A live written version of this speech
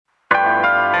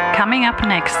Coming up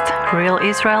next, Real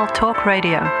Israel Talk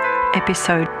Radio,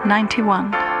 episode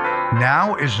 91.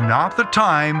 Now is not the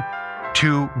time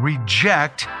to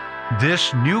reject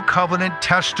this new covenant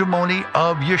testimony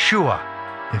of Yeshua.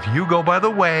 If you go by the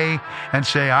way and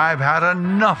say, I've had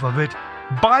enough of it,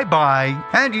 bye-bye,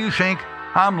 and you think,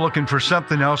 I'm looking for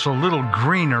something else a little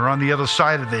greener on the other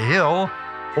side of the hill,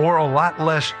 or a lot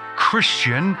less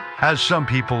Christian, as some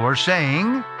people are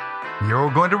saying,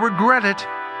 you're going to regret it.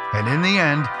 And in the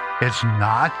end, it's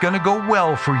not going to go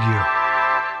well for you.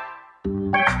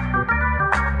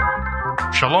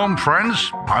 Shalom, friends.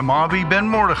 I'm Avi Ben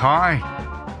Mordechai,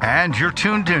 and you're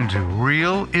tuned into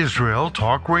Real Israel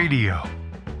Talk Radio.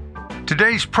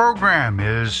 Today's program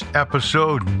is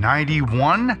episode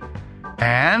 91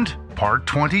 and part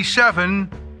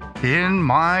 27 in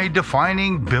my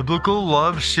Defining Biblical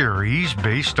Love series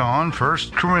based on 1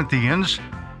 Corinthians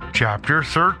chapter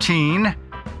 13.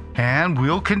 And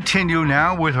we'll continue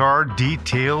now with our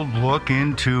detailed look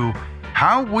into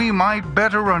how we might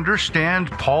better understand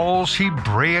Paul's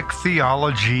Hebraic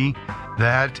theology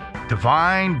that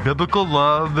divine biblical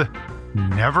love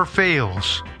never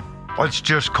fails. Let's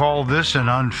just call this an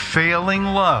unfailing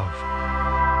love.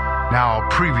 Now,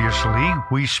 previously,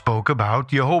 we spoke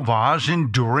about Yehovah's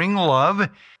enduring love,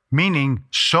 meaning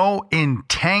so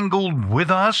entangled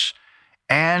with us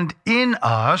and in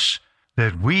us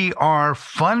that we are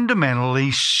fundamentally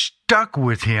stuck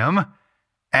with Him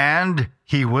and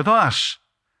He with us.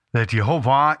 That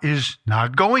Yehovah is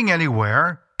not going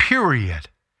anywhere, period.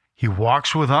 He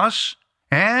walks with us,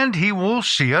 and He will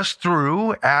see us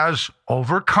through as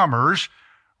overcomers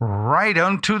right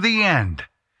unto the end,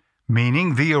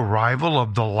 meaning the arrival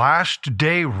of the last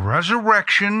day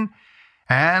resurrection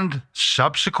and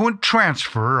subsequent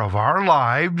transfer of our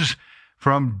lives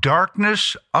from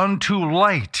darkness unto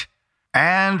light,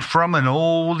 and from an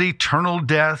old eternal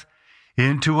death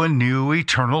into a new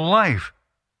eternal life.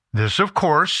 This, of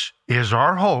course, is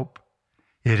our hope.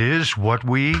 It is what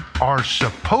we are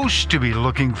supposed to be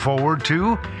looking forward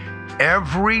to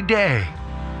every day.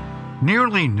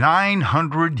 Nearly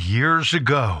 900 years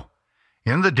ago,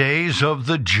 in the days of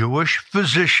the Jewish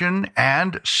physician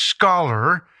and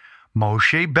scholar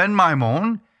Moshe ben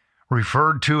Maimon,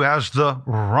 referred to as the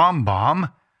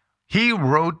Rambam, he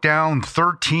wrote down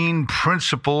 13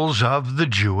 principles of the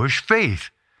Jewish faith.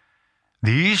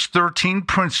 These 13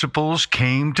 principles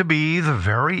came to be the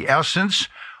very essence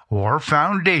or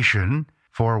foundation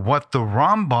for what the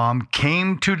Rambam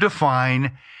came to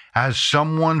define as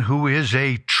someone who is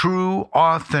a true,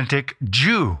 authentic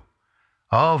Jew.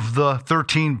 Of the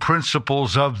 13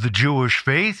 principles of the Jewish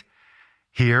faith,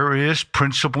 here is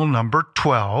principle number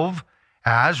 12,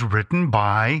 as written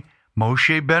by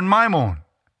Moshe ben Maimon.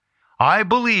 I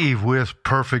believe with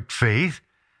perfect faith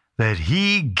that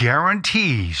he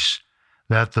guarantees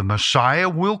that the Messiah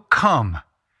will come,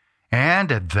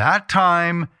 and at that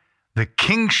time the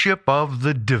kingship of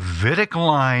the Davidic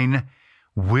line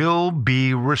will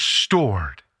be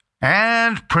restored.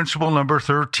 And principle number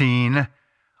 13,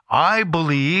 I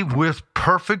believe with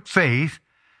perfect faith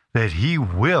that he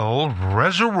will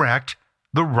resurrect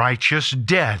the righteous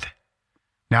dead.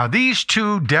 Now, these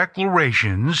two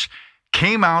declarations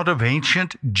came out of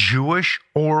ancient Jewish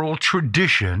oral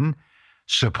tradition,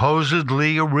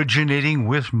 supposedly originating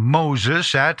with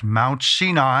Moses at Mount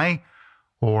Sinai,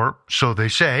 or so they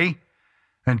say,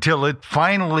 until it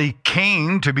finally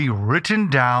came to be written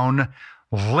down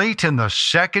late in the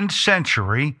 2nd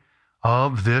century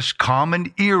of this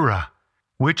common era,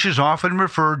 which is often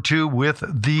referred to with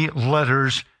the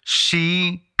letters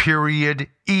C.E.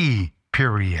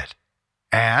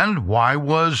 And why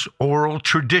was oral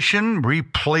tradition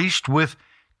replaced with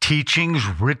teachings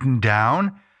written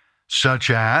down, such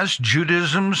as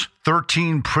Judaism's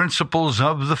 13 principles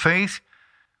of the faith?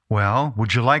 Well,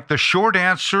 would you like the short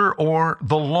answer or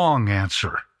the long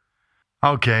answer?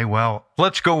 Okay, well,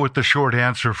 let's go with the short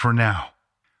answer for now.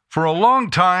 For a long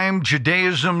time,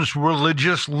 Judaism's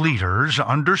religious leaders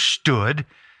understood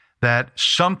that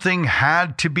something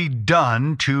had to be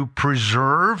done to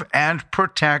preserve and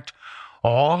protect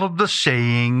all of the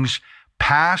sayings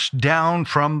passed down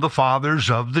from the fathers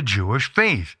of the Jewish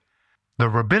faith. The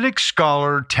rabbinic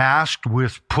scholar tasked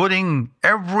with putting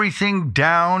everything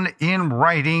down in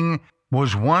writing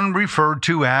was one referred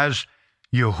to as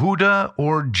Yehuda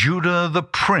or Judah the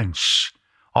Prince,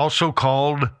 also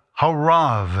called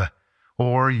Harav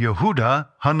or Yehuda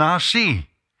Hanasi.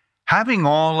 Having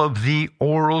all of the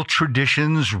oral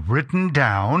traditions written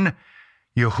down,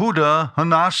 Yehuda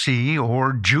Hanasi,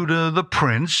 or Judah the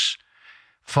Prince,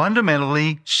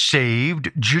 fundamentally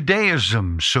saved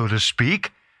Judaism, so to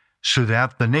speak, so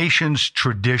that the nation's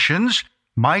traditions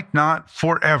might not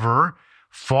forever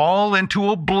fall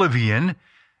into oblivion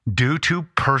due to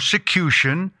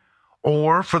persecution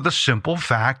or for the simple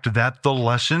fact that the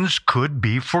lessons could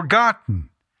be forgotten.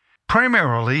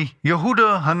 Primarily,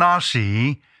 Yehuda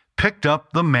Hanasi picked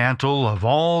up the mantle of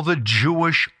all the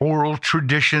Jewish oral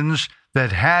traditions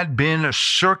that had been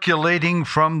circulating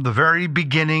from the very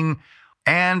beginning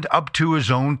and up to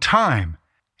his own time,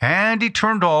 and he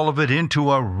turned all of it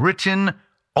into a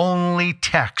written-only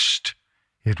text.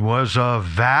 It was a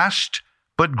vast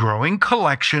but growing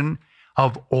collection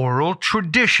of oral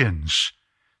traditions,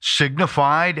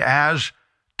 signified as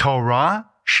Torah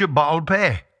Sheba'al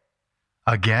Peh.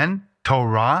 Again,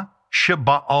 Torah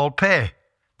Sheba'al Peh.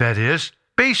 That is,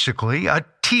 basically a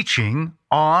teaching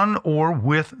on or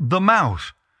with the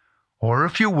mouth, or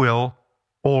if you will,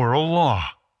 oral law.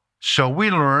 So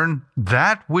we learn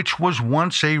that which was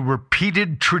once a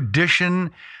repeated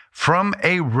tradition from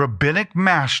a rabbinic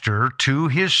master to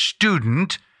his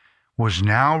student was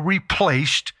now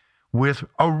replaced with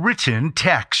a written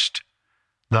text.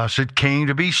 Thus it came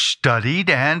to be studied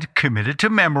and committed to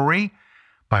memory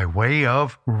by way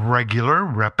of regular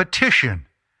repetition.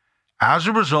 As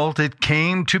a result, it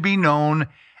came to be known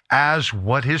as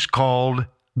what is called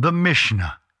the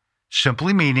Mishnah,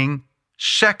 simply meaning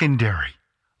secondary,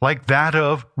 like that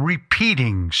of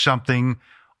repeating something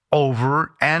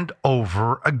over and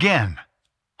over again.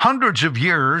 Hundreds of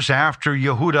years after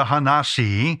Yehuda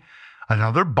Hanasi,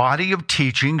 another body of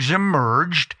teachings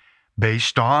emerged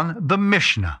based on the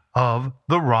Mishnah of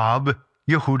the Rab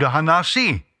Yehuda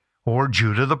Hanasi, or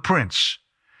Judah the Prince.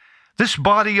 This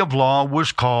body of law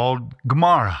was called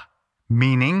Gemara,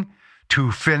 meaning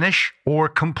to finish or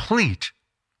complete.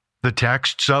 The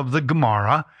texts of the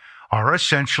Gemara are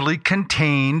essentially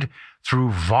contained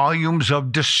through volumes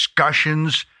of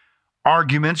discussions,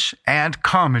 arguments, and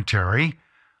commentary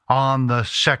on the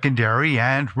secondary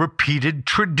and repeated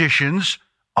traditions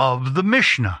of the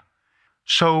Mishnah.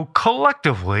 So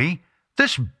collectively,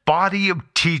 this body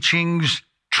of teachings,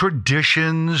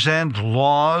 traditions, and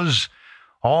laws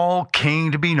all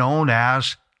came to be known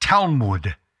as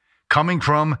Talmud, coming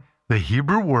from the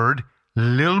Hebrew word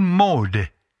lilmod,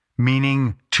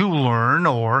 meaning to learn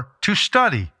or to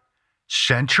study.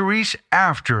 Centuries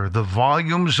after the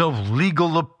volumes of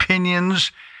legal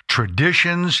opinions,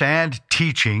 traditions, and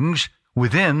teachings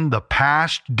within the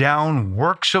passed-down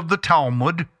works of the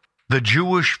Talmud, the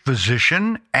Jewish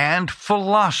physician and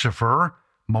philosopher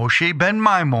Moshe ben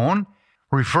Maimon,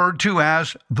 referred to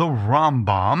as the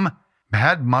Rambam,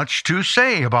 had much to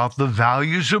say about the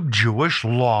values of Jewish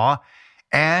law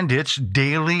and its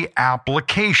daily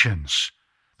applications.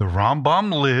 The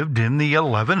Rambam lived in the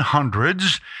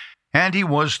 1100s, and he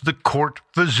was the court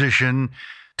physician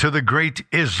to the great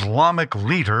Islamic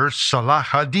leader Salah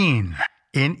ad-Din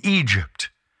in Egypt.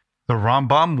 The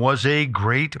Rambam was a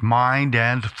great mind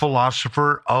and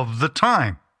philosopher of the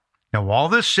time. Now, all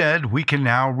this said, we can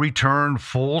now return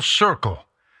full circle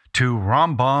to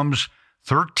Rambam's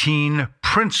 13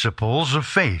 Principles of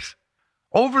Faith.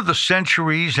 Over the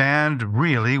centuries, and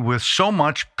really with so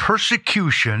much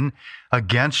persecution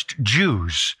against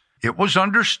Jews, it was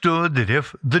understood that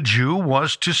if the Jew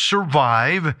was to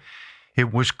survive,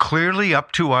 it was clearly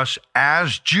up to us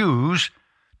as Jews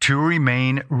to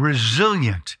remain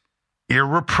resilient,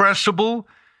 irrepressible,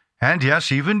 and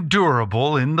yes, even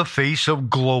durable in the face of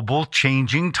global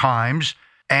changing times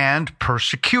and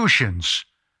persecutions.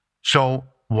 So,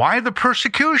 why the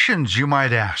persecutions, you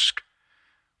might ask?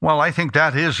 Well, I think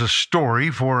that is a story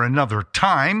for another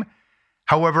time.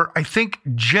 However, I think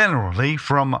generally,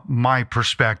 from my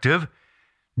perspective,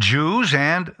 Jews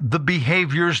and the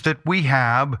behaviors that we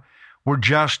have were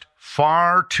just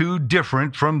far too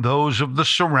different from those of the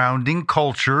surrounding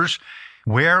cultures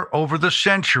where, over the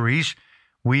centuries,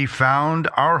 we found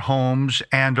our homes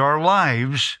and our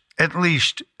lives, at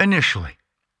least initially.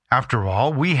 After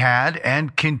all, we had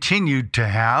and continued to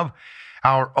have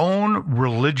our own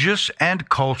religious and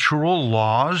cultural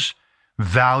laws,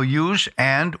 values,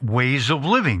 and ways of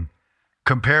living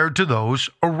compared to those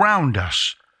around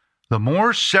us. The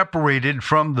more separated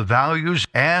from the values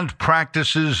and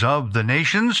practices of the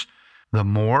nations, the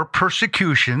more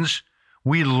persecutions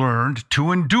we learned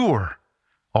to endure.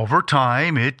 Over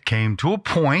time, it came to a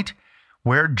point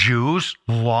where Jews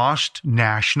lost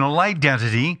national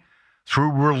identity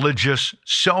through religious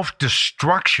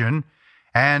self-destruction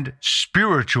and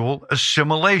spiritual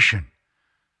assimilation.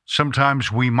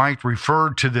 Sometimes we might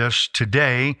refer to this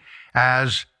today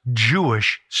as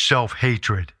Jewish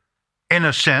self-hatred. In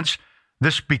a sense,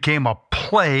 this became a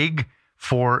plague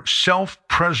for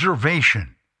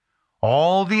self-preservation.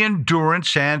 All the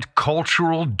endurance and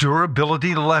cultural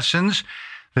durability lessons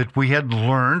that we had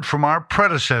learned from our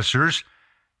predecessors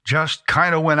just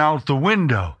kind of went out the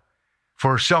window.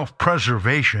 For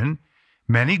self-preservation,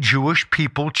 many Jewish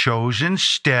people chose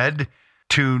instead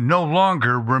to no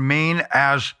longer remain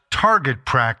as target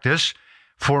practice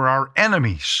for our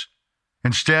enemies.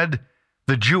 Instead,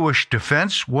 the Jewish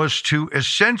defense was to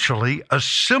essentially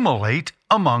assimilate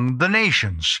among the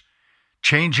nations,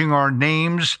 changing our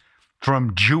names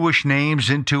from Jewish names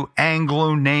into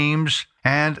Anglo names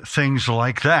and things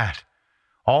like that,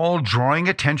 all drawing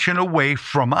attention away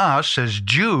from us as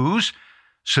Jews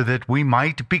so that we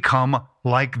might become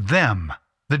like them,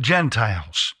 the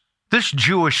Gentiles. This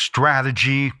Jewish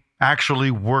strategy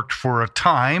actually worked for a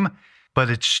time, but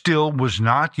it still was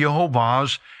not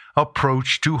Jehovah's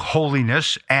approach to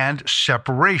holiness and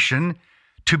separation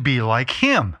to be like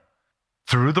him.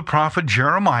 Through the prophet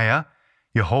Jeremiah,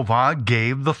 Jehovah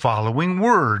gave the following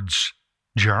words,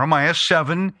 Jeremiah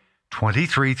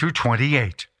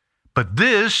 7:23-28. But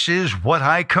this is what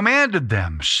I commanded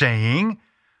them, saying,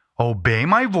 Obey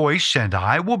my voice, and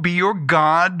I will be your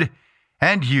God,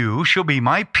 and you shall be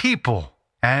my people,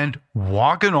 and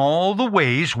walk in all the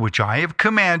ways which I have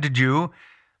commanded you,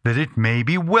 that it may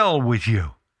be well with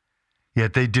you.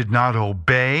 Yet they did not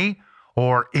obey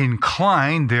or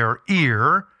incline their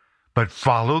ear, but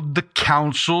followed the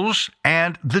counsels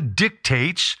and the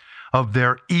dictates of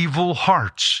their evil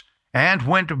hearts, and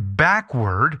went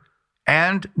backward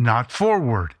and not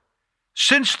forward.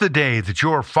 Since the day that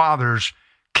your fathers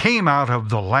came out of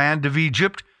the land of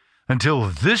Egypt until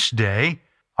this day,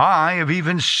 I have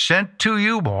even sent to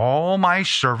you all my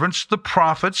servants the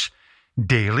prophets,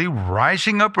 daily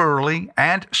rising up early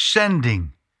and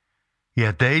sending.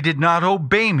 Yet they did not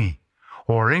obey me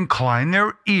or incline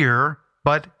their ear,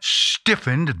 but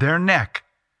stiffened their neck.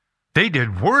 They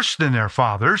did worse than their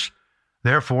fathers.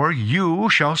 Therefore you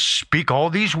shall speak all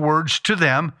these words to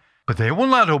them, but they will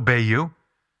not obey you.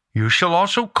 You shall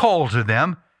also call to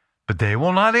them, but they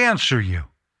will not answer you.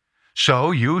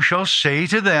 So you shall say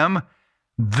to them,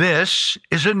 This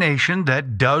is a nation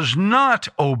that does not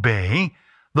obey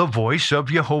the voice of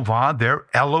Jehovah their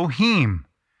Elohim,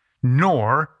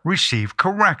 nor receive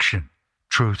correction.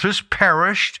 Truth has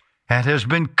perished and has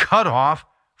been cut off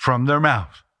from their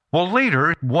mouth. Well,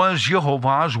 later it was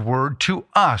Jehovah's word to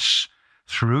us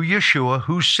through Yeshua,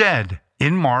 who said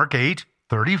in Mark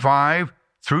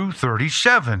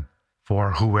 8:35-37,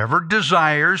 For whoever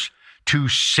desires to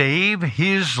save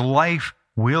his life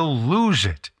will lose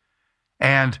it.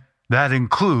 And that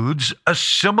includes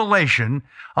assimilation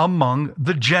among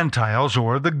the Gentiles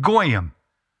or the Goyim.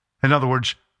 In other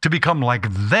words, to become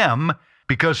like them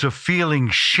because of feeling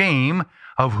shame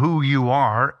of who you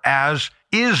are as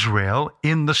Israel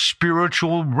in the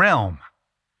spiritual realm.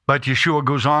 But Yeshua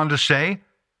goes on to say,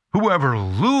 Whoever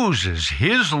loses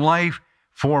his life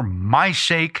for my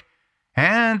sake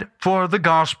and for the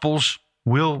gospel's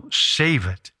will save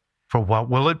it. For what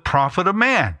will it profit a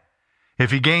man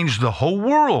if he gains the whole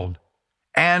world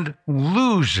and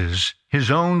loses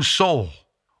his own soul?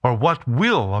 Or what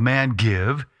will a man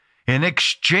give in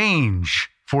exchange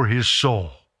for his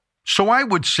soul? So I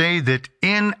would say that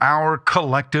in our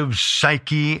collective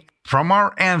psyche from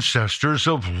our ancestors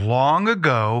of long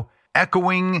ago,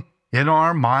 echoing in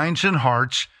our minds and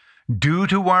hearts due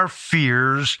to our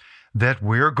fears that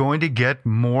we're going to get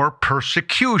more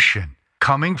persecution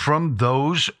coming from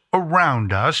those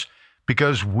around us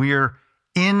because we're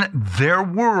in their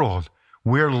world.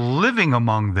 We're living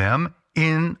among them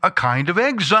in a kind of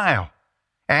exile.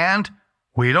 And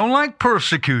we don't like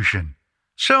persecution.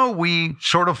 So we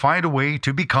sort of find a way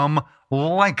to become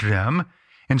like them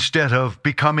instead of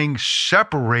becoming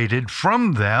separated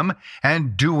from them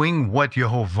and doing what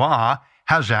Jehovah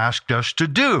has asked us to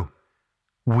do.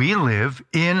 We live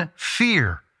in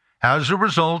fear. As a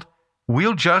result,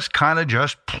 we'll just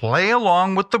play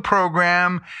along with the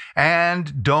program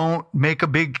and don't make a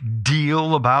big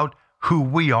deal about who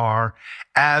we are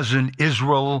as an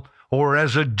Israel or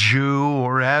as a Jew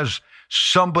or as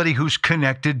somebody who's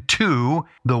connected to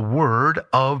the word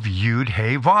of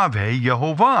Yud-Heh-Vav-Heh,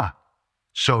 Yehovah.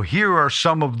 So here are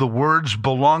some of the words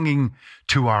belonging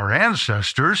to our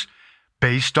ancestors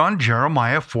based on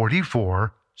Jeremiah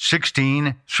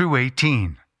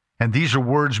 44:16-18. And these are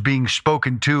words being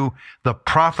spoken to the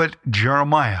prophet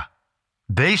Jeremiah.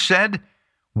 They said,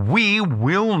 We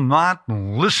will not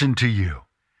listen to you,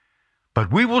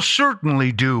 but we will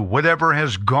certainly do whatever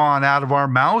has gone out of our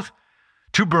mouth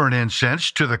to burn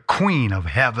incense to the Queen of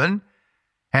Heaven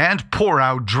and pour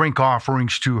out drink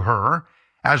offerings to her,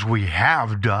 as we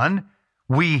have done,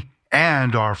 we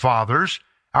and our fathers,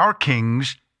 our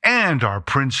kings and our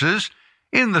princes,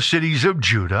 in the cities of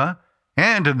Judah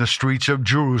and in the streets of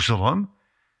Jerusalem,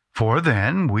 For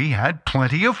then we had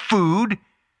plenty of food,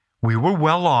 we were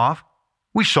well off,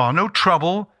 we saw no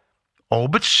trouble. Oh,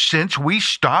 but since we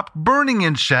stopped burning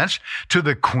incense to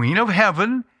the Queen of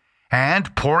Heaven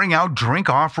and pouring out drink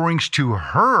offerings to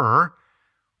her,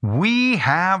 we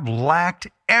have lacked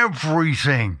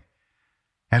everything,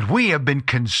 and we have been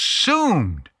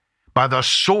consumed by the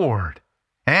sword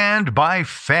and by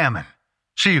famine.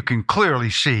 So you can clearly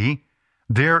see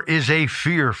there is a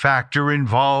fear factor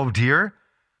involved here.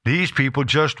 These people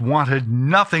just wanted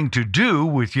nothing to do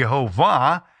with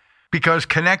Jehovah because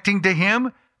connecting to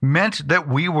him meant that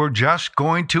we were just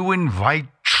going to invite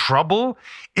trouble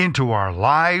into our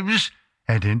lives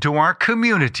and into our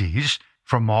communities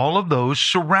from all of those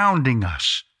surrounding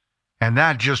us. And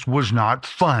that just was not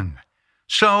fun.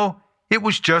 So it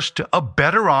was just a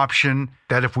better option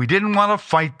that if we didn't want to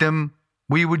fight them,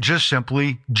 we would just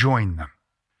simply join them.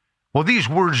 Well, these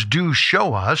words do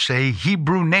show us a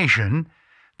Hebrew nation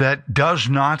that does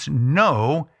not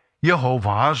know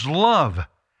Jehovah's love,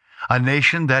 a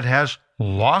nation that has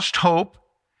lost hope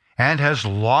and has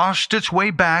lost its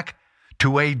way back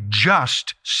to a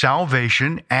just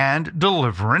salvation and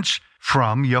deliverance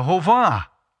from Jehovah.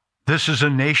 This is a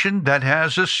nation that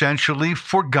has essentially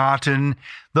forgotten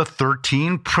the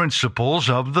 13 principles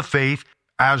of the faith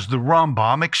as the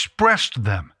Rambam expressed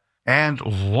them. And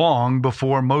long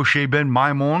before Moshe ben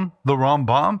Maimon, the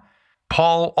Rambam,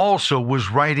 Paul also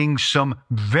was writing some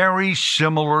very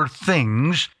similar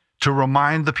things to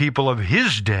remind the people of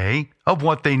his day of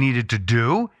what they needed to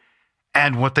do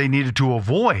and what they needed to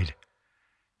avoid.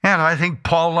 And I think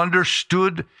Paul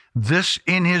understood this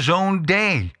in his own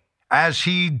day, as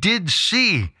he did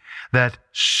see that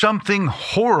something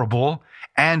horrible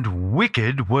and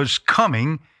wicked was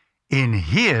coming in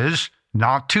his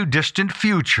not too distant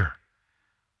future.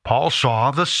 Paul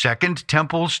saw the Second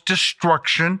Temple's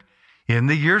destruction in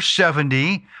the year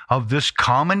 70 of this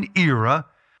common era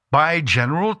by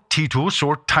General Titus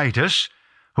or Titus,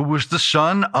 who was the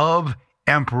son of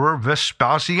Emperor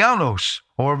Vespasianus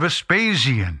or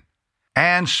Vespasian.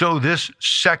 And so this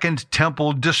Second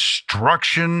Temple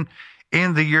destruction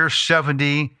in the year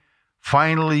 70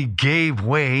 finally gave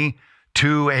way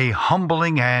to a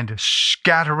humbling and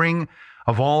scattering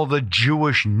of all the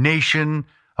Jewish nation,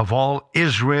 of all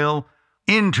Israel,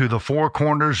 into the four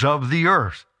corners of the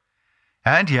earth.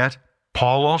 And yet,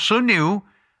 Paul also knew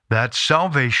that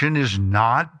salvation is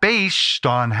not based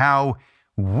on how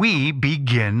we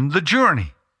begin the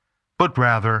journey, but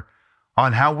rather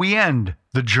on how we end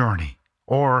the journey.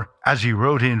 Or, as he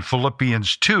wrote in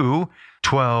Philippians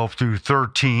 2:12 through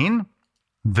 13,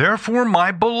 "Therefore,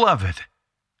 my beloved,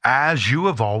 as you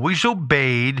have always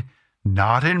obeyed,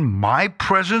 not in my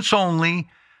presence only,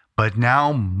 but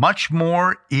now much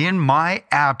more in my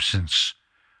absence,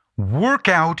 work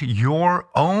out your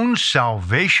own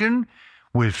salvation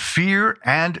with fear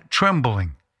and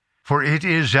trembling. For it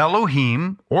is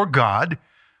Elohim, or God,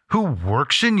 who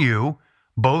works in you,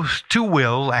 both to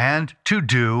will and to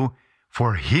do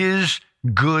for his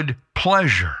good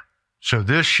pleasure." So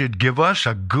this should give us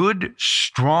a good,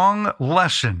 strong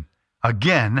lesson,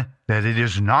 again, that it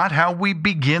is not how we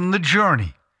begin the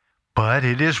journey, but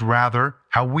it is rather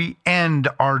how we end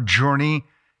our journey,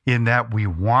 in that we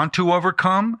want to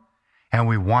overcome and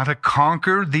we want to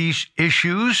conquer these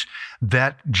issues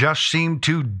that just seem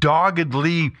to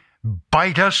doggedly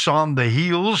bite us on the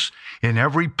heels in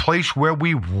every place where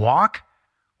we walk.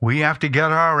 We have to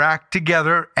get our act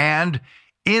together and,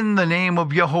 in the name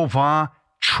of Jehovah,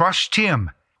 trust him,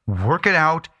 work it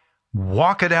out,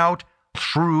 walk it out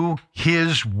through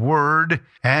his word,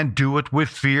 and do it with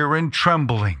fear and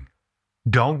trembling.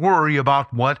 Don't worry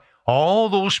about what all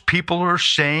those people are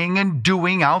saying and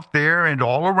doing out there and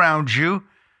all around you.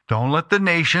 Don't let the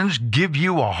nations give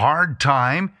you a hard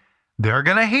time. They're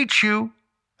going to hate you,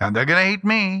 and they're going to hate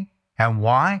me. And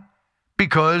why?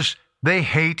 Because they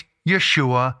hate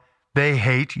Yeshua, they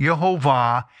hate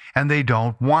Jehovah, and they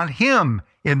don't want him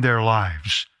in their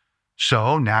lives.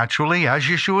 So naturally, as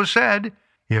Yeshua said,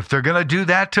 if they're going to do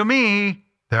that to me,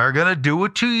 they're going to do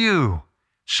it to you.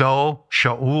 So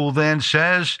Shaul then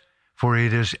says, "For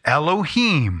it is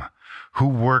Elohim who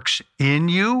works in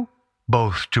you,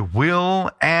 both to will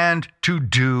and to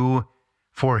do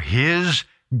for his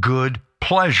good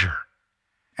pleasure."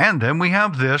 And then we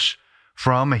have this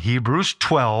from Hebrews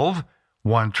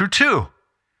 12:1 through 2.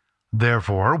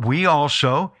 "Therefore we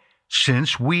also,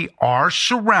 since we are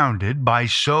surrounded by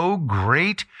so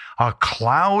great a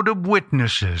cloud of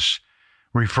witnesses,"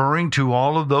 referring to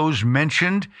all of those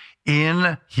mentioned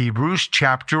in Hebrews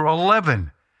chapter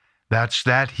 11. That's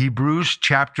that Hebrews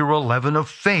chapter 11 of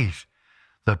faith.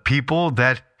 The people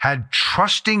that had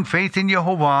trusting faith in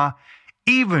Jehovah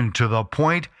even to the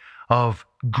point of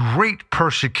great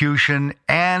persecution,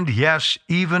 and yes,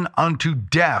 even unto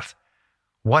death.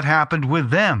 What happened with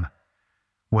them?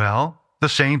 Well, the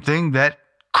same thing that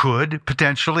could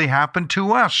potentially happen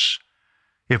to us.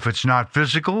 If it's not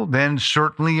physical, then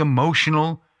certainly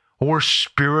emotional or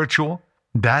spiritual.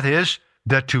 That is,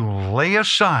 that to lay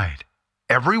aside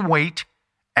every weight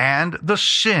and the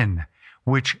sin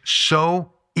which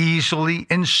so easily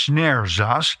ensnares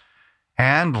us,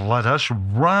 and let us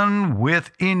run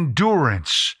with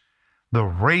endurance the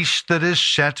race that is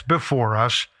set before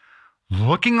us,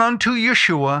 looking unto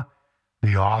Yeshua,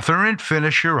 the author and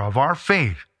finisher of our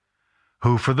faith,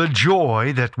 who for the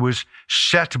joy that was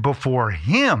set before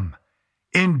him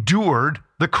endured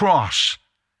the cross,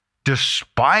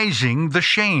 despising the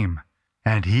shame,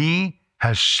 and he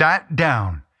has sat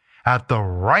down at the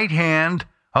right hand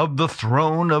of the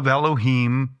throne of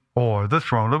Elohim, or the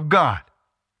throne of God.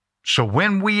 So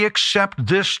when we accept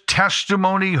this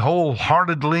testimony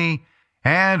wholeheartedly,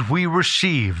 and we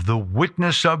receive the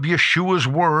witness of Yeshua's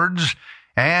words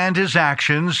and his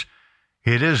actions,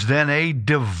 it is then a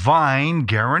divine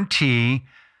guarantee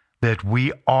that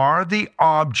we are the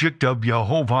object of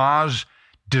Jehovah's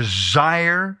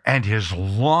desire and his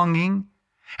longing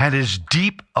and his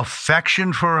deep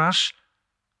affection for us.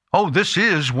 Oh, this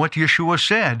is what Yeshua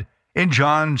said in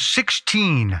John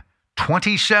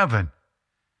 16:27.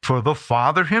 For the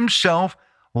Father himself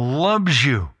loves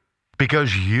you,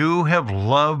 because you have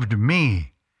loved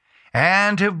me,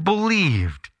 and have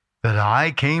believed that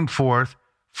I came forth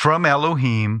from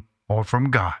Elohim, or from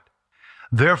God.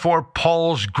 Therefore,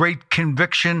 Paul's great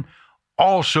conviction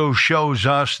also shows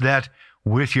us that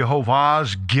with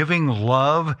Jehovah's giving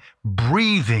love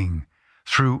breathing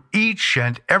through each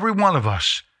and every one of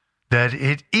us, that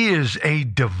it is a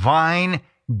divine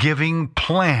giving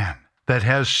plan that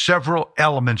has several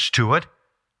elements to it.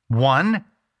 One,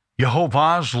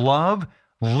 Jehovah's love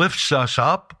lifts us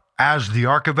up as the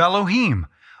Ark of Elohim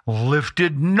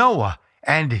lifted Noah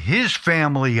and his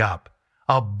family up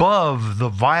above the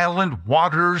violent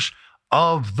waters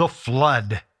of the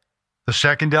flood. The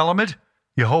second element,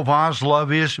 Jehovah's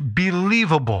love is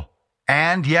believable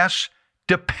and, yes,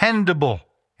 dependable,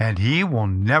 and he will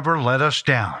never let us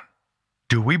down.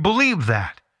 Do we believe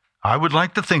that? I would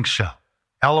like to think so.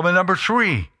 Element number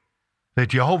 3, that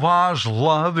Jehovah's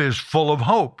love is full of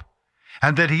hope,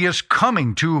 and that he is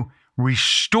coming to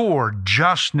restore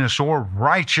justness or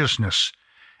righteousness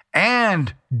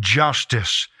and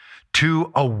justice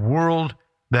to a world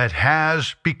that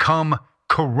has become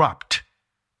corrupt.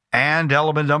 And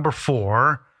element number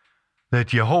 4, that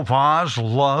Jehovah's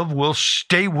love will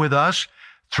stay with us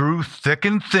through thick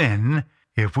and thin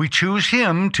if we choose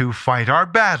him to fight our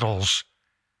battles.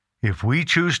 If we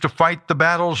choose to fight the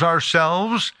battles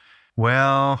ourselves,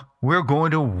 well, we're going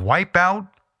to wipe out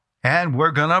and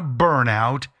we're going to burn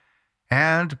out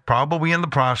and probably in the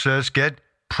process get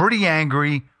pretty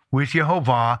angry with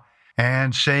Jehovah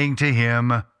and saying to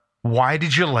him, why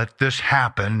did you let this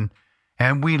happen?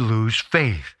 And we lose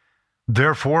faith.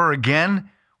 Therefore, again,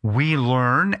 we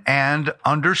learn and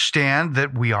understand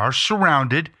that we are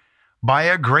surrounded by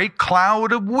a great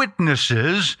cloud of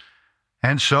witnesses,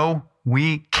 and so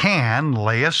we can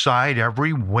lay aside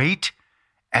every weight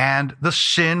and the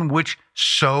sin which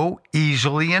so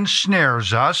easily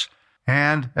ensnares us.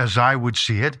 And as I would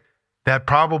see it, that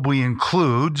probably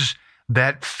includes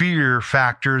that fear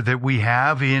factor that we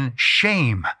have in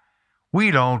shame.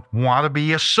 We don't want to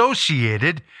be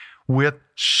associated with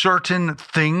certain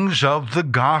things of the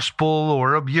gospel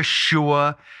or of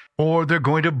Yeshua, or they're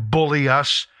going to bully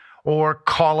us or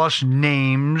call us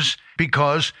names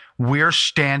because we're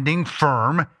standing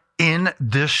firm in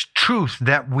this truth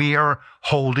that we are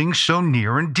holding so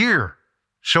near and dear.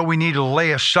 So we need to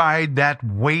lay aside that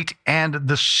weight and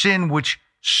the sin which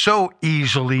so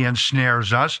easily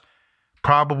ensnares us,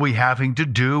 probably having to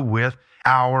do with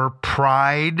our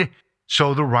pride.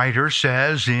 So the writer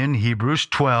says in Hebrews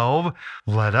 12,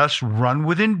 let us run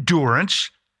with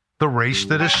endurance the race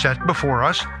that is set before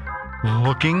us,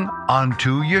 looking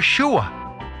unto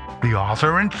Yeshua, the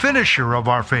author and finisher of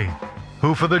our faith,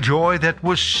 who for the joy that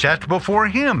was set before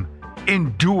him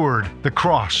endured the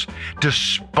cross,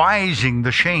 despising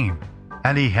the shame,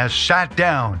 and he has sat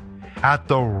down at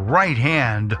the right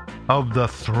hand of the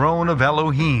throne of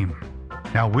Elohim.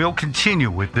 Now we'll continue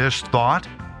with this thought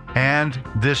and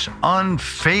this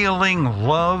unfailing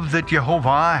love that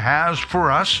Jehovah has for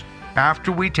us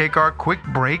after we take our quick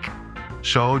break.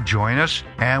 So join us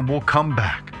and we'll come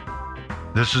back.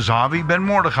 This is Avi Ben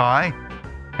Mordechai,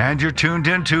 and you're tuned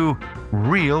into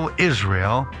Real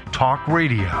Israel Talk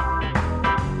Radio.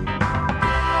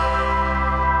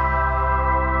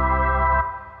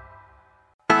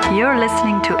 You're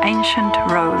listening to Ancient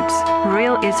Roads,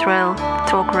 Real Israel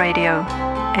Talk Radio,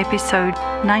 episode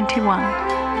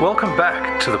 91. Welcome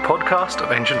back to the podcast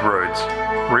of Ancient Roads,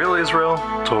 Real Israel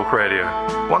Talk Radio.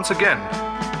 Once again,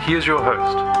 here's your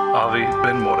host, Avi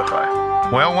Ben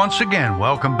Mordechai. Well, once again,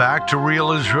 welcome back to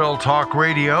Real Israel Talk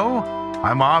Radio.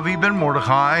 I'm Avi Ben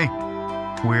Mordechai.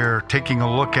 We're taking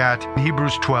a look at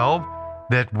Hebrews 12,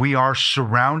 that we are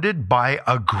surrounded by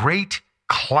a great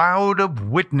cloud of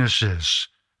witnesses.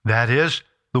 That is,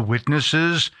 the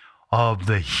witnesses of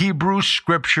the Hebrew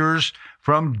Scriptures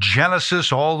from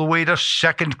Genesis all the way to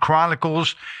 2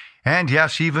 Chronicles, and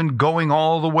yes, even going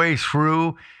all the way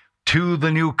through to the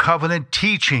New Covenant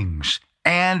teachings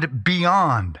and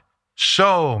beyond.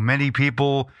 So many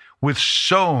people with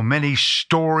so many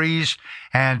stories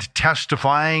and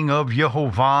testifying of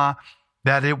Yehovah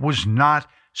that it was not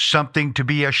something to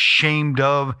be ashamed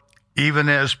of, even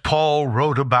as Paul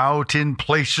wrote about in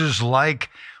places like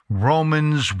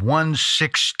Romans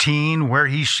 1:16, where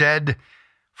he said,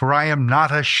 "For I am not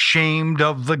ashamed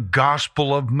of the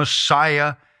gospel of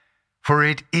Messiah, for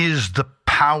it is the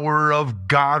power of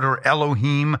God," or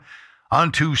Elohim,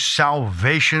 "unto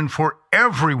salvation for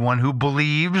everyone who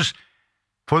believes,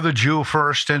 for the Jew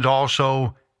first and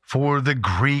also for the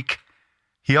Greek."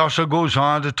 He also goes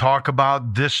on to talk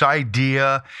about this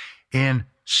idea in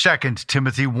 2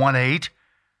 Timothy 1:8.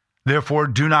 "Therefore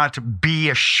do not be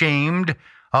ashamed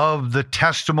of the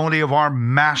testimony of our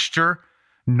Master,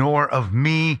 nor of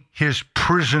me, his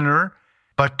prisoner,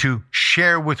 but to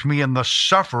share with me in the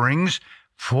sufferings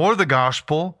for the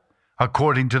gospel,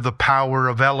 according to the power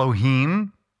of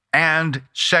Elohim." And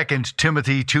 2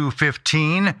 Timothy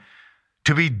 2:15,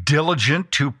 "To be diligent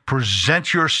to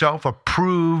present yourself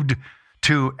approved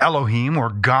to Elohim," or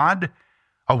God,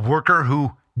 "a worker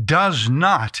who does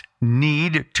not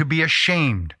need to be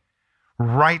ashamed,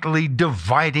 rightly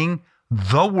dividing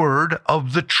the word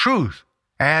of the truth,"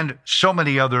 and so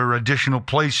many other additional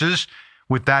places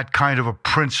with that kind of a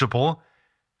principle.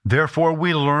 Therefore,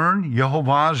 we learn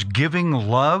Yehovah's giving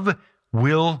love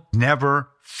will never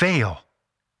fail.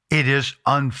 It is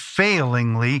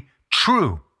unfailingly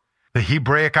true. The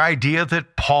Hebraic idea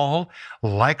that Paul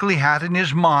likely had in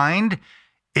his mind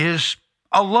is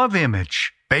a love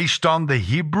image based on the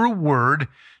Hebrew word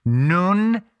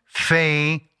nun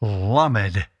fe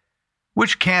lamed,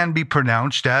 which can be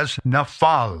pronounced as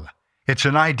nafal. It's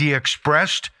an idea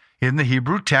expressed in the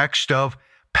Hebrew text of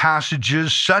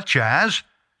passages such as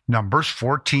Numbers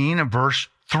 14 and verse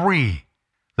 3.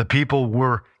 The people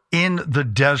were in the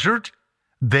desert.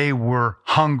 They were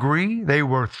hungry. They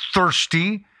were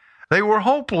thirsty. They were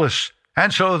hopeless.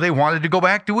 And so they wanted to go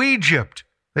back to Egypt.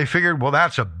 They figured, well,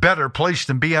 that's a better place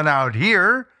than being out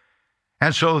here.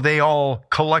 And so they all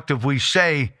collectively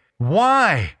say,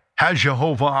 "Why has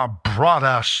Yehovah brought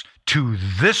us to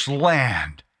this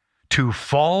land to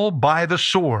fall by the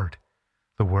sword?"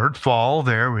 The word fall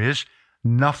there is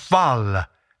nafal,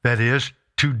 that is,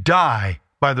 to die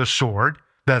by the sword,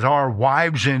 that our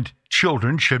wives and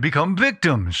children should become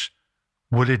victims.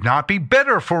 Would it not be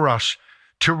better for us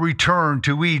to return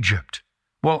to Egypt?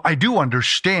 Well, I do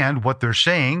understand what they're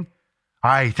saying.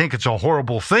 I think it's a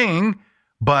horrible thing,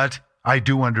 but I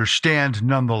do understand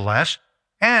nonetheless.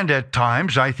 And at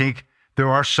times, I think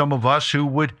there are some of us who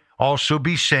would also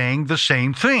be saying the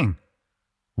same thing.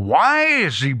 Why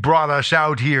has he brought us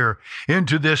out here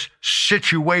into this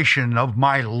situation of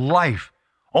my life,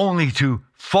 only to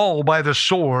fall by the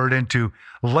sword and to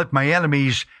let my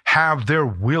enemies have their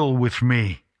will with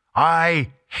me?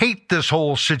 I hate this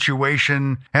whole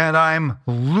situation, and I'm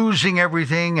losing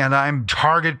everything, and I'm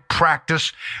target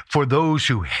practice for those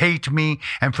who hate me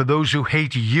and for those who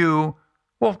hate you.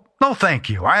 Well, no thank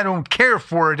you. I don't care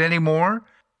for it anymore.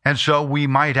 And so we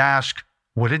might ask,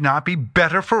 would it not be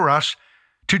better for us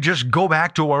to just go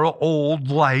back to our old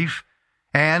life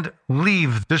and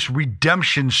leave this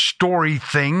redemption story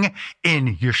thing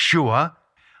in Yeshua?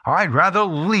 I'd rather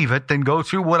leave it than go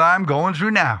through what I'm going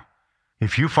through now.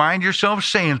 If you find yourself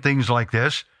saying things like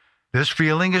this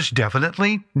feeling is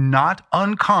definitely not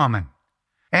uncommon.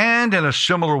 And in a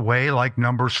similar way, like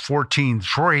Numbers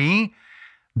 14:3,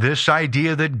 this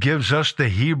idea that gives us the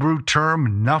Hebrew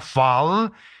term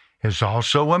nafal is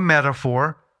also a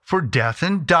metaphor for death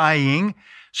and dying,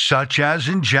 such as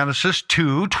in Genesis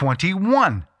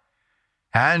 2:21.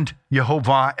 And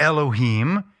Yehovah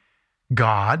Elohim,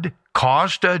 God,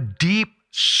 caused a deep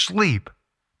sleep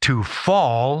to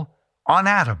fall on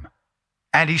Adam,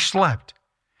 and he slept.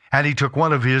 And he took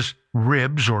one of his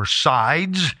ribs or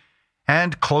sides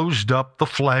and closed up the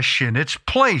flesh in its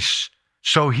place.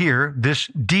 So here, this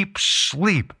deep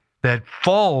sleep that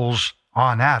falls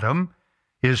on Adam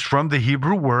is from the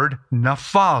Hebrew word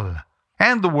nafal,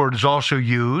 and the word is also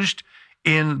used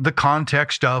in the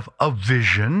context of a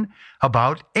vision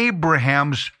about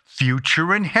Abraham's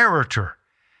future inheritor,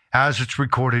 as it's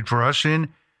recorded for us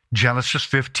in Genesis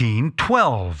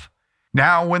 15:12.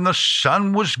 Now when the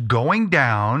sun was going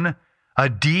down, a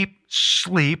deep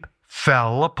sleep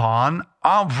fell upon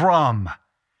Avram,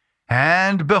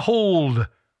 and behold,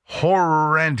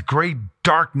 horror and great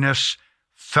darkness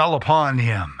fell upon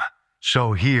him.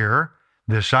 So here,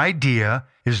 this idea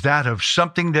is that of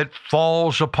something that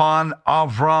falls upon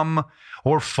Avram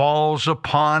or falls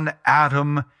upon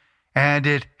Adam, and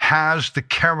it has the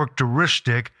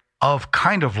characteristic of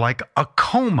kind of like a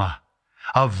coma,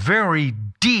 a very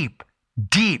deep,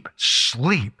 deep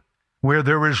sleep where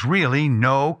there is really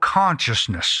no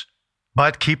consciousness.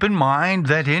 But keep in mind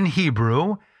that in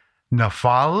Hebrew,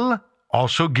 nafal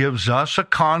also gives us a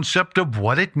concept of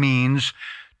what it means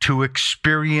to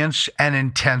experience an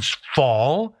intense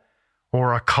fall,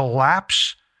 or a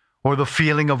collapse, or the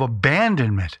feeling of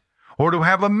abandonment, or to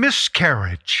have a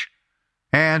miscarriage.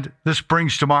 And this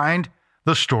brings to mind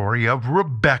the story of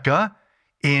Rebekah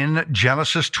in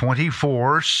Genesis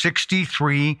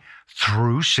 24:63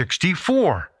 through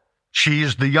 64. She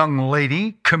is the young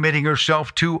lady committing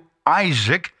herself to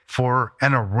Isaac for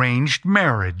an arranged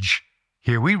marriage.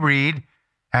 Here we read,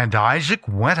 "And Isaac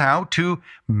went out to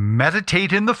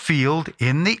meditate in the field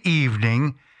in the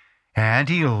evening, and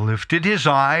he lifted his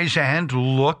eyes and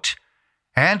looked,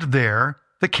 and there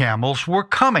the camels were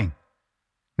coming."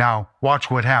 Now,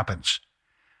 watch what happens.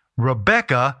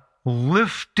 Rebekah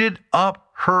lifted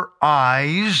up her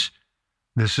eyes.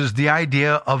 This is the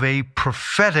idea of a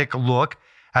prophetic look,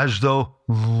 as though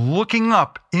looking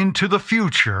up into the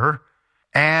future.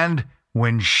 And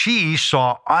when she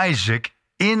saw Isaac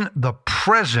in the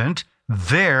present,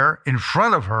 there in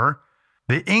front of her,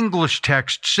 the English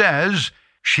text says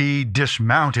she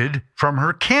dismounted from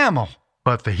her camel.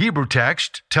 But the Hebrew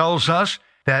text tells us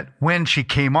that when she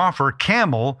came off her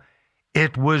camel,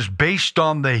 it was based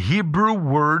on the Hebrew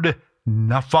word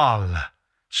nafal.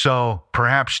 So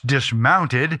perhaps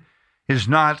dismounted is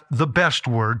not the best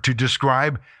word to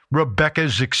describe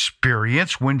Rebekah's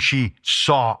experience when she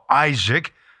saw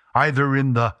Isaac, either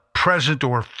in the present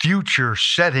or future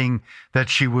setting that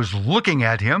she was looking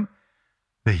at him.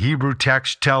 The Hebrew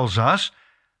text tells us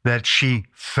that she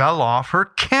fell off her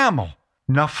camel,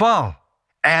 nafal,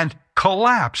 and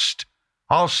collapsed.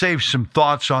 I'll save some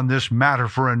thoughts on this matter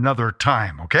for another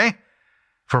time, okay?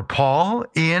 For Paul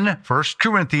in 1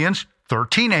 Corinthians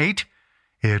 13:8,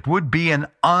 it would be an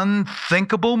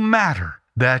unthinkable matter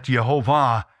that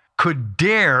Jehovah could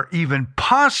dare even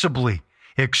possibly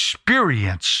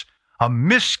experience a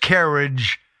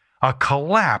miscarriage, a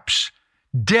collapse,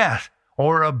 death,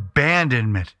 or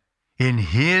abandonment in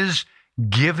his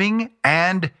giving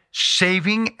and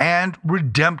saving and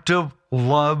redemptive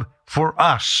love for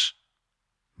us.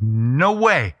 No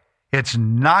way. It's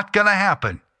not going to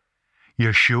happen.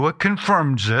 Yeshua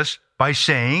confirms this by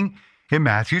saying in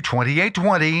Matthew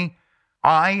 28:20,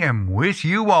 "I am with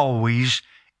you always,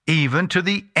 even to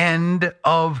the end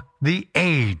of the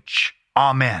age."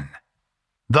 Amen.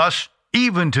 Thus,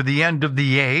 even to the end of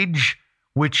the age,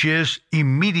 which is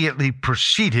immediately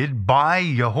preceded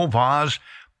by Jehovah's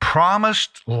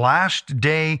promised last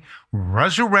day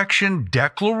resurrection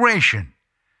declaration,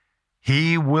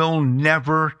 he will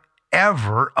never,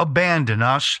 ever abandon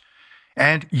us.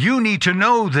 And you need to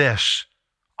know this.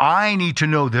 I need to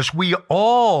know this. We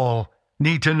all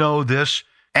need to know this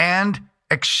and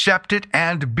accept it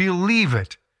and believe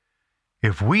it.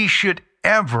 If we should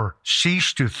ever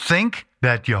cease to think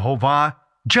that Jehovah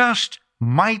just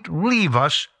might leave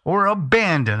us or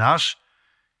abandon us,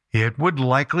 it would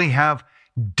likely have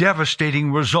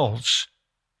devastating results.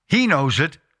 He knows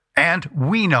it, and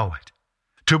we know it.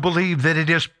 To believe that it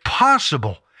is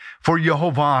possible for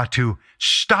Jehovah to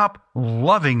stop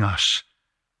loving us,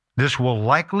 this will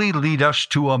likely lead us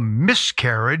to a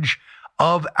miscarriage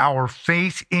of our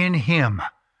faith in Him,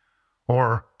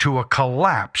 or to a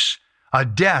collapse, a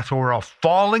death, or a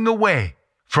falling away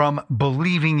from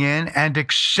believing in and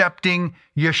accepting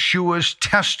Yeshua's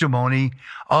testimony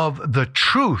of the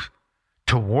truth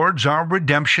towards our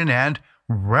redemption and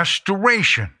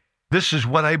restoration. This is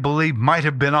what I believe might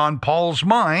have been on Paul's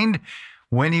mind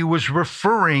when he was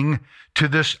referring to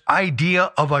this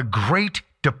idea of a great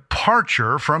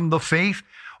departure from the faith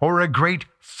or a great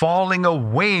falling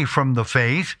away from the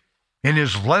faith in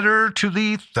his letter to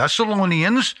the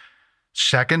Thessalonians,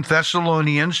 2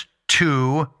 Thessalonians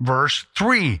 2, verse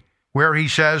 3, where he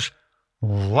says,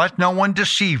 "Let no one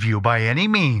deceive you by any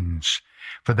means,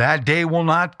 For that day will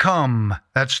not come.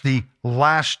 That's the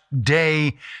last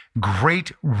day,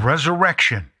 great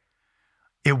resurrection.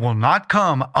 It will not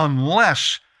come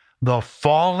unless the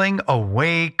falling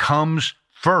away comes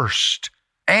first,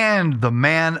 and the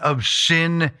man of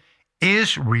sin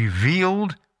is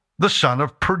revealed, the son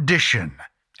of perdition.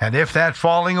 And if that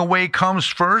falling away comes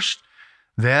first,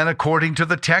 then according to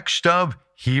the text of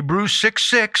Hebrews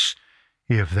 6:6,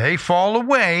 if they fall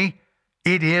away,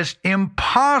 it is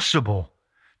impossible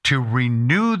to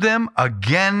renew them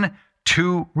again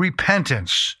to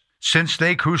repentance, since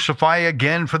they crucify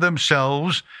again for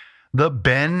themselves the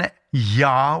Ben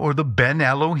Yah, or the Ben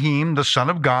Elohim, the Son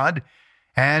of God,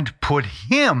 and put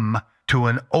him to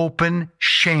an open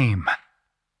shame.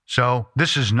 So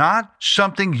this is not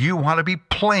something you want to be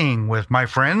playing with, my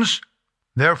friends.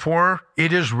 Therefore,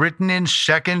 it is written in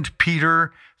 2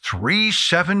 Peter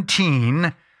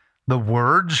 3:17, the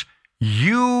words,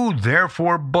 "You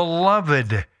therefore,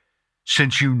 beloved,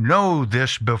 since you know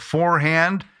this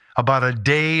beforehand, about a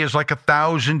day is like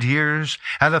 1,000 years,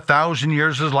 and 1,000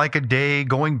 years is like a day,"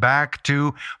 going back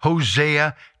to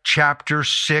Hosea chapter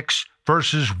 6,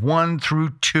 verses 1 through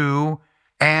 2,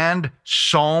 and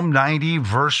Psalm 90,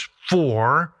 verse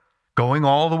 4, going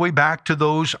all the way back to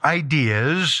those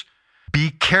ideas. Be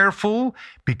careful,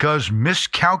 because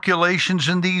miscalculations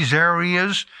in these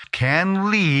areas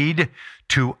can lead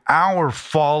to our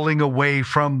falling away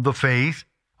from the faith.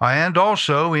 And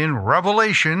also in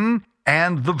Revelation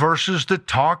and the verses that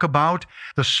talk about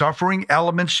the suffering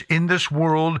elements in this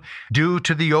world due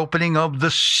to the opening of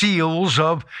the seals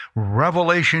of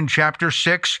Revelation chapter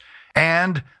 6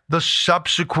 and the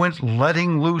subsequent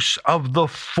letting loose of the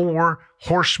 4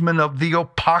 horsemen of the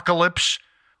apocalypse.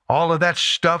 All of that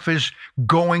stuff is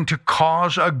going to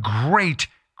cause a great,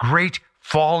 great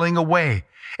falling away,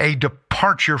 a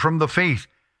departure from the faith.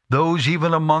 Those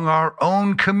even among our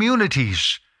own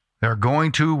communities, they're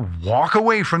going to walk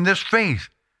away from this faith,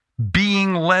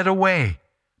 being led away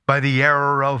by the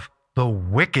error of the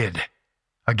wicked.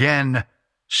 Again,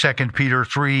 2 Peter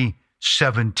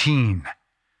 3:17.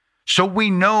 So we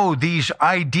know these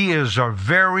ideas are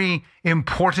very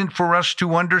important for us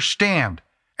to understand.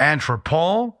 And for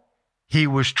Paul, he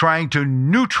was trying to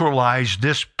neutralize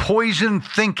this poison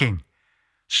thinking.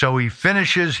 So he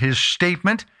finishes his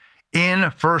statement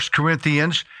in 1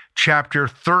 Corinthians chapter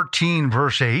 13,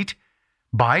 verse 8,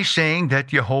 by saying that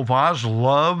Jehovah's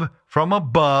love from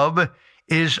above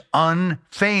is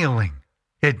unfailing.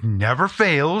 It never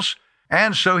fails.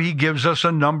 And so he gives us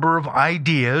a number of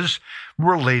ideas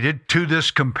related to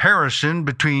this comparison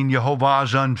between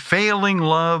Jehovah's unfailing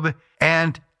love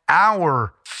and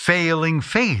our failing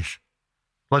faith.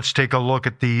 Let's take a look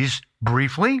at these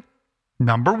briefly.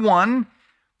 Number 1,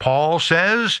 Paul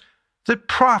says that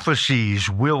prophecies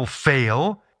will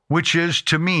fail, which is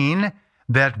to mean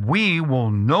that we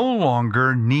will no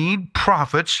longer need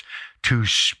prophets to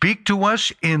speak to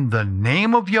us in the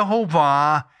name of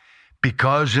Jehovah,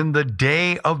 because in the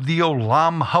day of the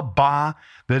Olam Haba,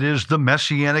 that is the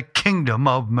Messianic kingdom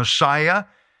of Messiah,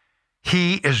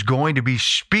 he is going to be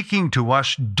speaking to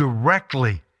us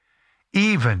directly,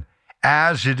 even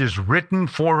as it is written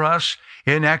for us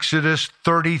in Exodus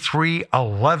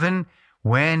 33:11,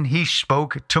 when he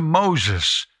spoke to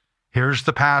Moses. Here's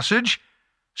the passage.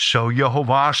 So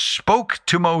Jehovah spoke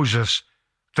to Moses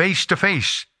face to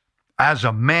face, as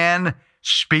a man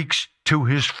speaks to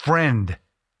his friend.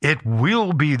 It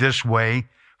will be this way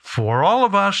for all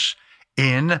of us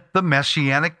in the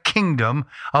Messianic kingdom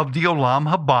of the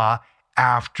Olam Haba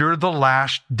after the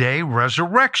last day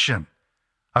resurrection.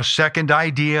 A second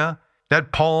idea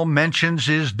that Paul mentions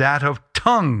is that of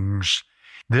tongues.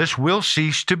 This will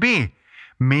cease to be,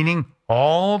 meaning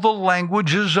all the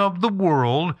languages of the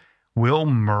world will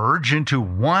merge into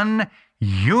one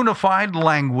unified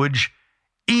language,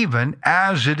 even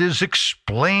as it is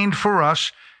explained for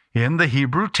us in the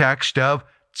Hebrew text of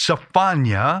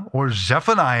Zephaniah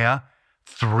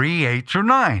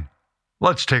 3:8-9.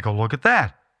 Let's take a look at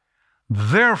that.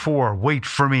 Therefore, wait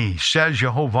for me, says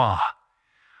Jehovah,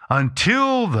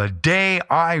 until the day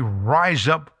I rise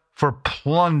up for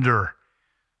plunder.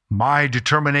 My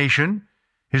determination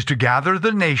is to gather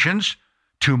the nations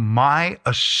to my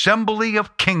assembly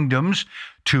of kingdoms,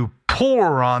 to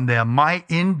pour on them my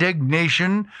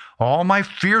indignation, all my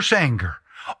fierce anger.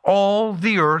 All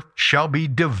the earth shall be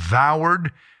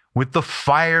devoured with the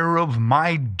fire of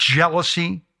my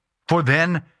jealousy, for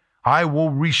then I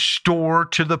will restore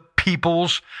to the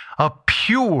peoples a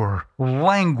pure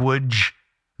language,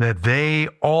 that they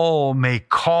all may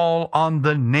call on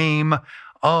the name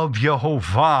of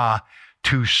Jehovah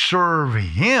to serve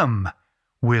him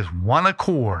with one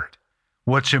accord,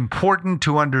 what's important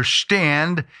to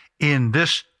understand in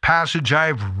this passage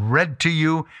I've read to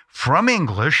you from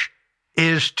English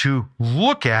is to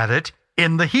look at it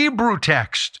in the Hebrew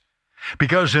text.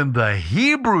 Because in the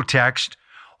Hebrew text,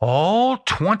 all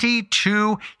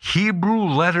 22 Hebrew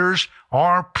letters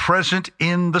are present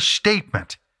in the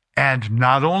statement. And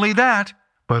not only that,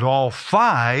 but all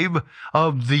 5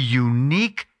 of the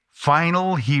unique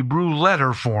final Hebrew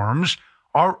letter forms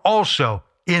are also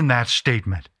in that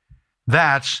statement.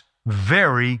 That's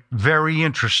very, very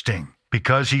interesting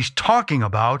because he's talking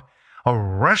about a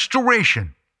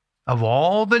restoration of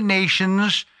all the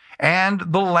nations and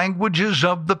the languages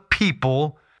of the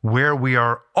people where we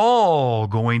are all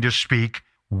going to speak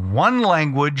one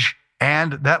language,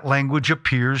 and that language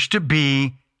appears to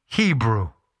be Hebrew.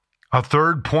 A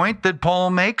third point that Paul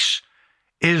makes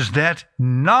is that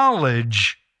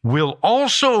knowledge will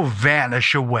also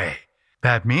vanish away.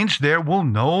 That means there will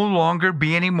no longer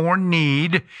be any more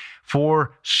need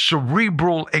for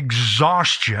cerebral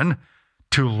exhaustion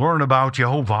to learn about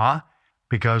Jehovah,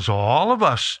 because all of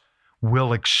us will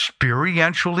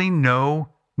experientially know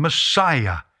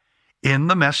Messiah in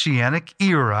the Messianic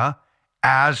era,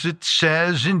 as it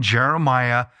says in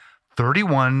Jeremiah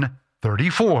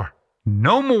 31:34.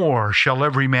 No more shall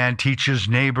every man teach his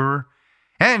neighbor,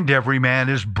 and every man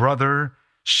his brother,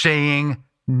 saying,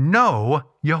 Know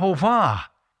Jehovah,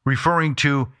 referring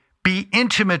to be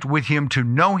intimate with him, to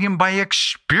know him by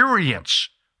experience,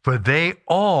 for they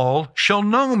all shall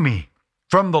know me,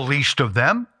 from the least of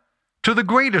them to the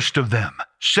greatest of them,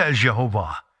 says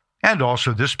Jehovah. And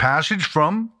also this passage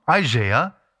from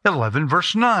Isaiah 11,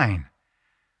 verse 9.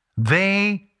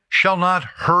 They shall not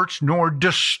hurt nor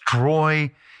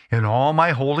destroy in all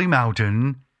my holy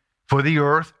mountain, for the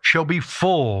earth shall be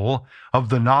full of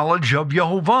the knowledge of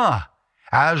Jehovah,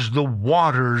 as the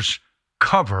waters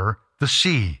cover the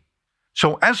sea.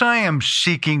 So as I am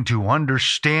seeking to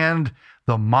understand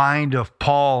the mind of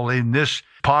Paul in this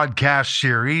podcast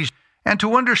series, and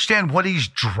to understand what he's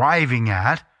driving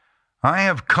at, I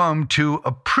have come to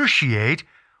appreciate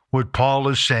what Paul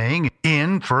is saying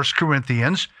in 1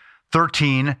 Corinthians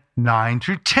 13, 9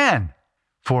 through 10.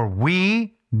 For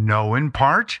we know in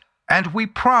part, and we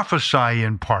prophesy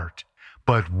in part.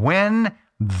 But when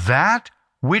that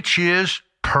which is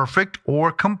perfect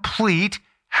or complete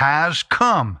has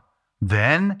come,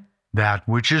 then that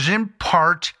which is in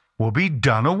part will be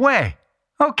done away.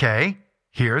 Okay,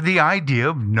 here the idea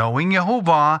of knowing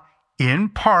Jehovah in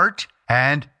part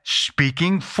and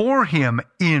speaking for him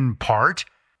in part.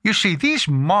 You see, these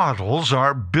models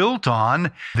are built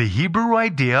on the Hebrew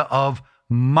idea of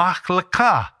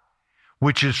machlekah,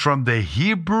 which is from the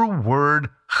Hebrew word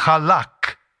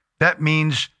chalak. That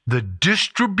means the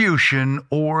distribution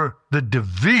or the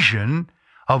division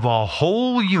of a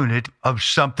whole unit of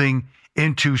something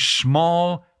into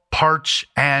small parts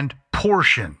and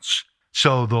portions.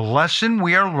 So the lesson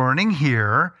we are learning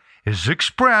here is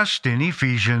expressed in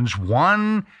Ephesians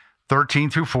 1, 13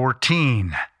 through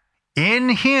 14. In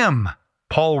him,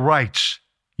 Paul writes,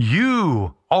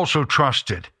 you also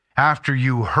trusted after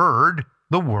you heard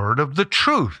the word of the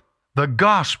truth, the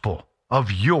gospel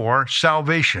of your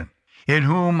salvation, in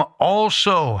whom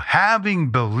also, having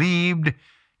believed,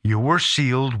 you were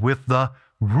sealed with the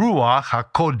Ruach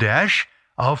HaKodesh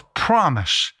of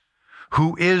promise,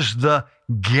 who is the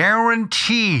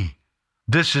guarantee.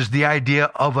 This is the idea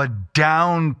of a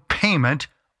down payment,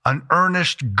 an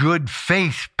earnest good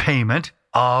faith payment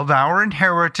of our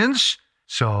inheritance.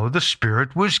 So the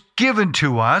Spirit was given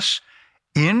to us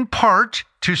in part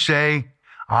to say,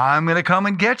 I'm going to come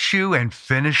and get you and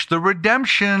finish the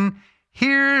redemption.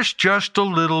 Here's just a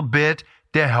little bit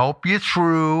to help you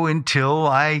through until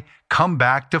I come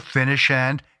back to finish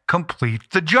and complete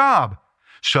the job.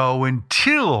 So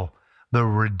until the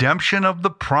redemption of the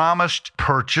promised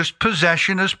purchased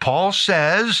possession, as Paul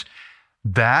says,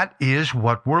 that is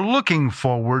what we're looking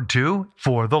forward to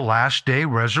for the last day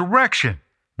resurrection.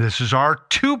 This is our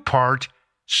two-part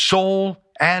soul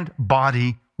and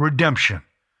body redemption,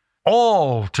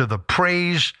 all to the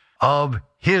praise of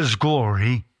his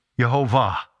glory,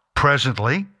 Jehovah.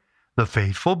 Presently, the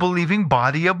faithful believing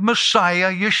body of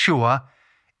Messiah, Yeshua,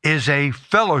 is a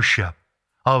fellowship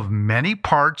of many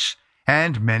parts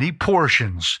and many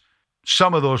portions.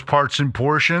 Some of those parts and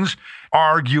portions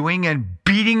arguing and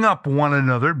beating up one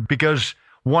another because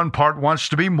one part wants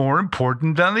to be more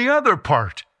important than the other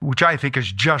part, which I think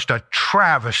is just a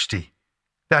travesty.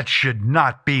 That should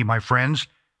not be, my friends.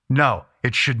 No,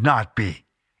 it should not be.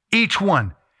 Each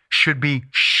one should be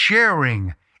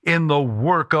sharing in the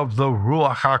work of the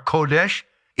Ruach HaKodesh.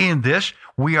 In this,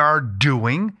 we are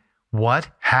doing what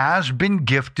has been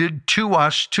gifted to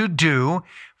us to do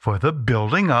for the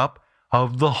building up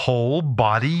of the whole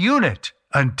body unit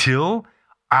until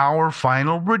our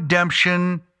final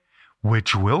redemption,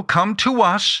 which will come to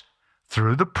us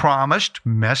through the promised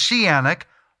messianic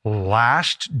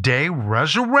last day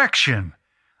resurrection.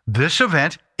 This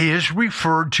event is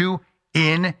referred to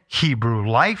in Hebrew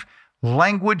life,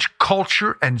 language,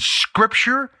 culture, and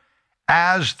scripture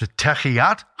as the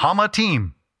Techiyat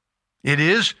Hamatim. It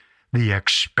is the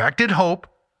expected hope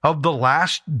of the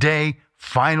last day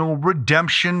final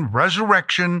redemption,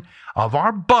 resurrection of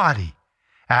our body,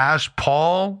 as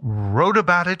Paul wrote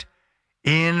about it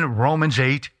in Romans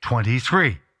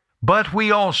 8:23. But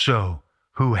we also,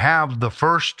 who have the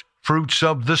first fruits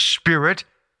of the Spirit,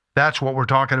 that's what we're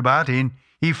talking about in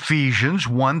Ephesians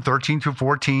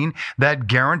 1:13-14, that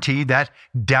guarantee, that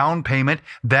down payment,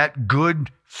 that good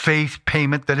faith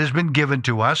payment that has been given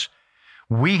to us.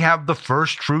 We have the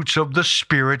first fruits of the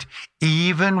Spirit,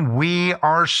 even we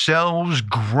ourselves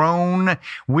groan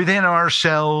within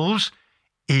ourselves,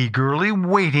 eagerly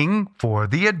waiting for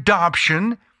the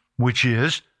adoption, which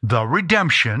is the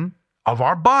redemption of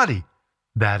our body.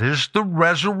 That is the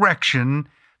resurrection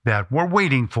that we're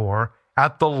waiting for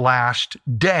at the last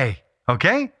day.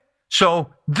 Okay?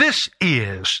 So this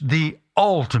is the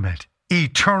ultimate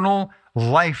eternal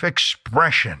life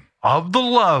expression of the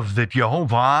love that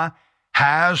Jehovah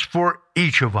has for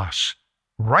each of us,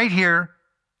 right here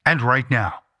and right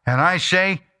now. And I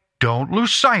say, don't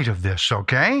lose sight of this,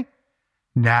 okay?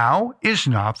 Now is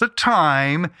not the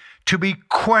time to be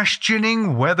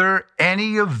questioning whether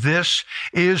any of this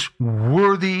is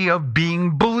worthy of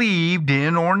being believed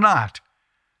in or not.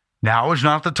 Now is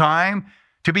not the time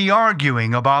to be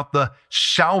arguing about the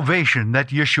salvation that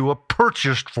Yeshua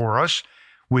purchased for us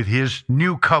with his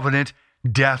new covenant,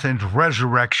 death, and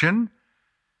resurrection.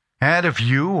 And if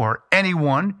you or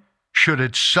anyone should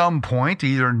at some point,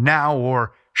 either now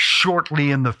or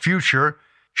shortly in the future,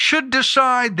 should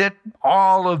decide that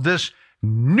all of this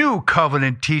new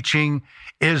covenant teaching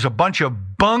is a bunch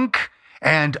of bunk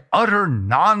and utter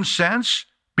nonsense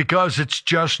because it's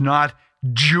just not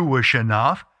Jewish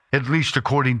enough, at least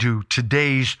according to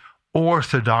today's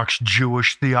Orthodox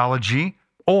Jewish theology,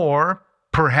 or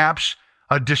perhaps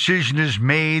a decision is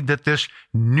made that this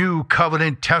new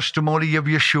covenant testimony of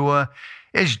Yeshua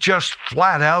is just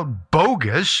flat out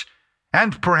bogus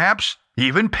and perhaps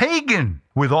even pagan,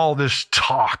 with all this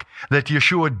talk that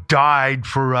Yeshua died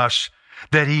for us,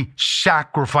 that he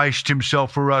sacrificed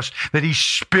himself for us, that he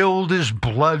spilled his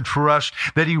blood for us,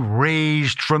 that he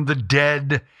raised from the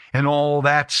dead, and all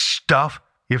that stuff.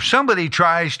 If somebody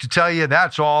tries to tell you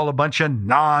that's all a bunch of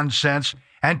nonsense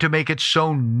and to make it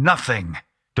so nothing,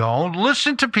 don't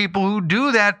listen to people who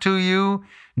do that to you,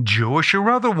 Jewish or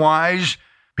otherwise,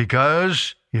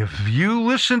 because if you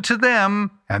listen to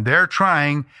them and they're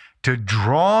trying to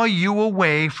draw you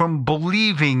away from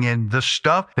believing in the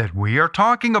stuff that we are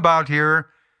talking about here,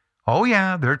 oh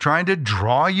yeah, they're trying to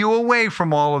draw you away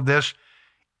from all of this.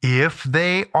 If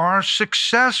they are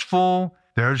successful,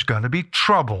 there's going to be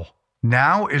trouble.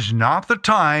 Now is not the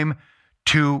time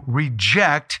to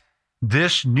reject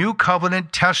this new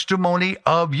covenant testimony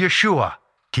of Yeshua.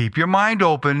 Keep your mind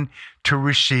open to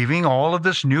receiving all of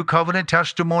this new covenant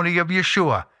testimony of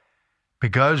Yeshua.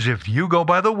 Because if you go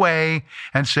by the way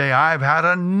and say, I've had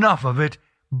enough of it,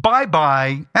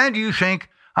 bye-bye, and you think,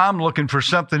 I'm looking for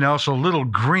something else a little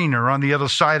greener on the other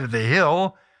side of the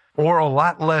hill, or a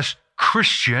lot less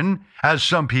Christian, as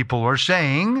some people are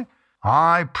saying,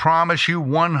 I promise you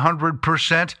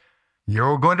 100%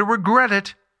 you're going to regret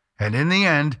it. And in the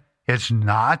end, it's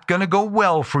not going to go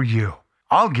well for you.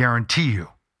 I'll guarantee you,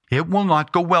 it will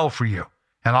not go well for you.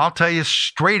 And I'll tell you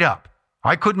straight up,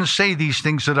 I couldn't say these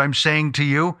things that I'm saying to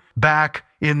you back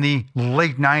in the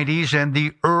late 90s and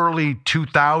the early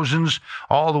 2000s,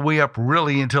 all the way up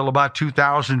really until about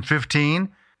 2015.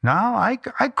 No, I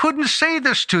couldn't say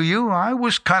this to you. I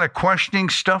was kind of questioning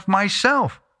stuff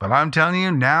myself. But I'm telling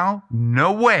you now,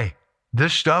 no way.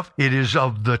 This stuff, it is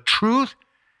of the truth,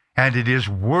 and it is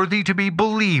worthy to be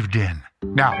believed in.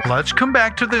 Now, let's come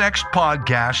back to the next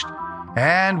podcast,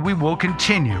 and we will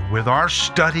continue with our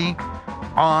study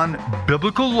on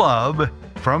biblical love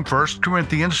from 1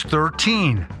 Corinthians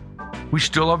 13. We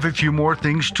still have a few more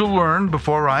things to learn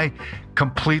before I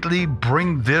completely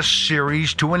bring this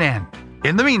series to an end.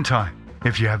 In the meantime,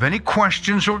 if you have any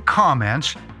questions or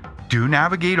comments, do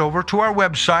navigate over to our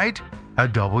website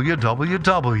at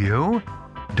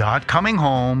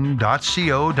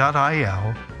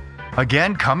www.cominghome.co.il.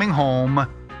 Again,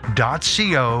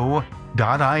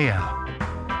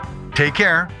 cominghome.co.il. Take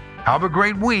care, have a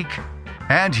great week,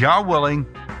 and Yah willing,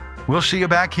 we'll see you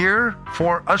back here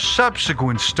for a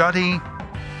subsequent study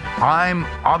I'm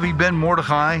Avi Ben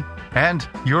Mordechai, and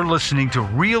you're listening to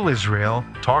Real Israel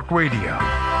Talk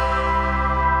Radio.